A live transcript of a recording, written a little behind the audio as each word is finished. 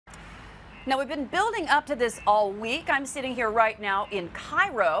Now, we've been building up to this all week. I'm sitting here right now in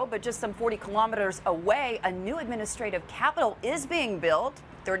Cairo, but just some 40 kilometers away, a new administrative capital is being built.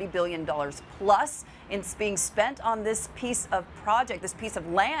 $30 billion plus is being spent on this piece of project, this piece of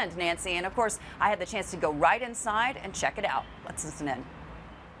land, Nancy. And of course, I had the chance to go right inside and check it out. Let's listen in.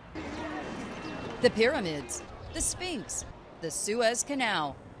 The pyramids, the Sphinx, the Suez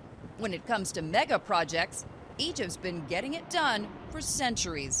Canal. When it comes to mega projects, Egypt's been getting it done for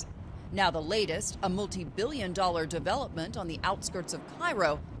centuries. Now the latest, a multi-billion-dollar development on the outskirts of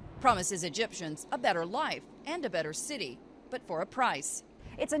Cairo, promises Egyptians a better life and a better city, but for a price.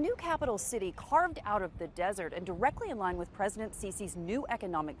 It's a new capital city carved out of the desert and directly in line with President Sisi's new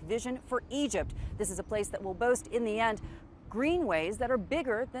economic vision for Egypt. This is a place that will boast, in the end, greenways that are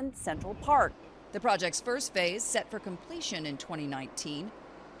bigger than Central Park. The project's first phase, set for completion in 2019,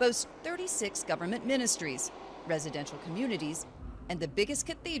 boasts 36 government ministries, residential communities, and the biggest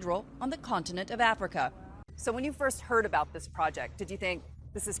cathedral on the continent of Africa. So when you first heard about this project, did you think,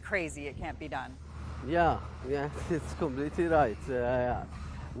 this is crazy, it can't be done? Yeah, it's completely right.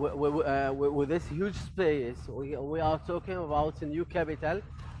 With this huge space, we are talking about a new capital.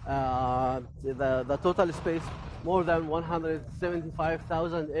 The total space, more than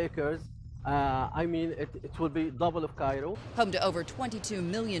 175,000 acres. I mean, it will be double of Cairo. Home to over 22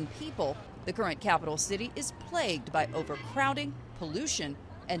 million people, the current capital city is plagued by overcrowding, pollution,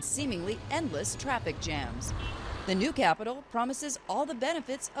 and seemingly endless traffic jams. The new capital promises all the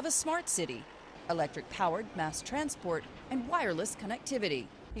benefits of a smart city: electric-powered mass transport and wireless connectivity.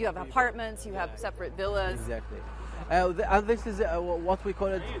 You have apartments, you have separate villas. Exactly. And this is what we call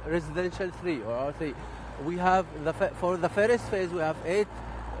it residential 3 or R3. We have, for the first phase, we have 8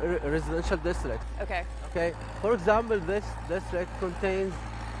 residential districts. Okay. Okay. For example, this district contains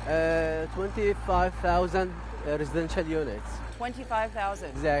 25,000 residential units. 25,000.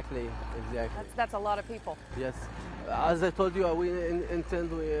 Exactly. That's a lot of people. Yes. As I told you, we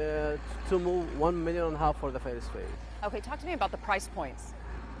intend to move 1.5 million for the first phase. Okay, talk to me about the price points.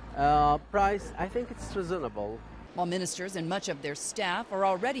 Price, I think it's reasonable. While ministers and much of their staff are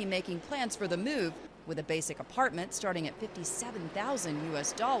already making plans for the move, with a basic apartment starting at $57,000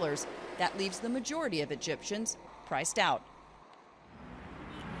 US, that leaves the majority of Egyptians priced out.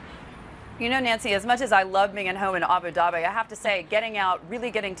 You know, Nancy, as much as I love being at home in Abu Dhabi, I have to say, getting out,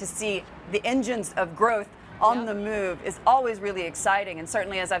 really getting to see the engines of growth on the move is always really exciting. And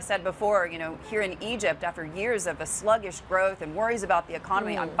certainly, as I've said before, you know, here in Egypt, after years of a sluggish growth and worries about the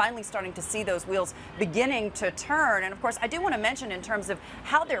economy, I'm finally starting to see those wheels beginning to turn. And of course, I do want to mention in terms of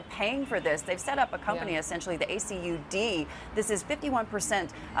how they're paying for this, they've set up a company, essentially the ACUD. This is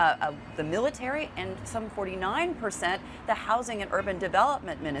 51% of the military and some 49% the Housing and Urban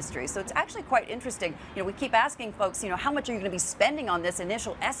Development Ministry. So it's actually quite interesting. You know, we keep asking folks, you know, how much are you going to be spending on this?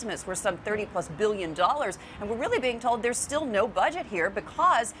 Initial estimates were some $30+ billion. And we're really being told there's still no budget here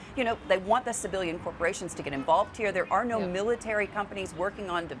because, you know, they want the civilian corporations to get involved here. There are no military companies working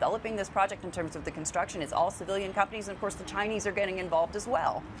on developing this project in terms of the construction. It's all civilian companies. And of course, the Chinese are getting involved as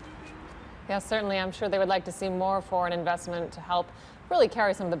well. Yes, certainly. I'm sure they would like to see more foreign investment to help really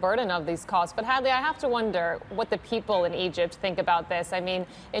carry some of the burden of these costs. But Hadley, I have to wonder what the people in Egypt think about this. I mean,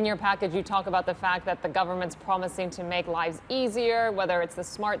 in your package, you talk about the fact that the government's promising to make lives easier, whether it's the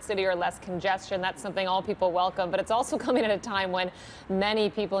smart city or less congestion. That's something all people welcome. But it's also coming at a time when many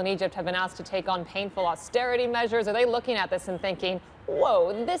people in Egypt have been asked to take on painful austerity measures. Are they looking at this and thinking,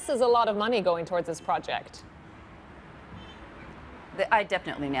 whoa, this is a lot of money going towards this project? I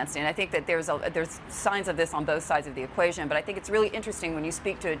definitely, Nancy, and I think that there's signs of this on both sides of the equation. But I think it's really interesting when you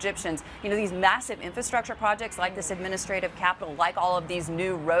speak to Egyptians, you know, these massive infrastructure projects like this administrative capital, like all of these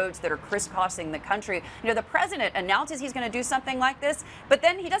new roads that are crisscrossing the country. You know, the president announces he's going to do something like this, but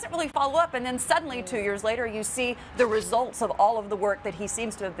then he doesn't really follow up. And then suddenly 2 years later, you see the results of all of the work that he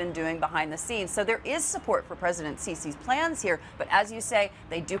seems to have been doing behind the scenes. So there is support for President Sisi's plans here. But as you say,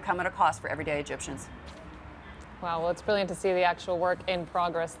 they do come at a cost for everyday Egyptians. Wow, well, it's brilliant to see the actual work in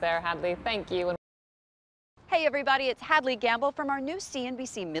progress there, Hadley. Thank you. Hey, everybody, it's Hadley Gamble from our new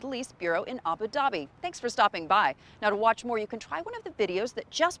CNBC Middle East Bureau in Abu Dhabi. Thanks for stopping by. Now, to watch more, you can try one of the videos that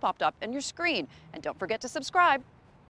just popped up on your screen. And don't forget to subscribe.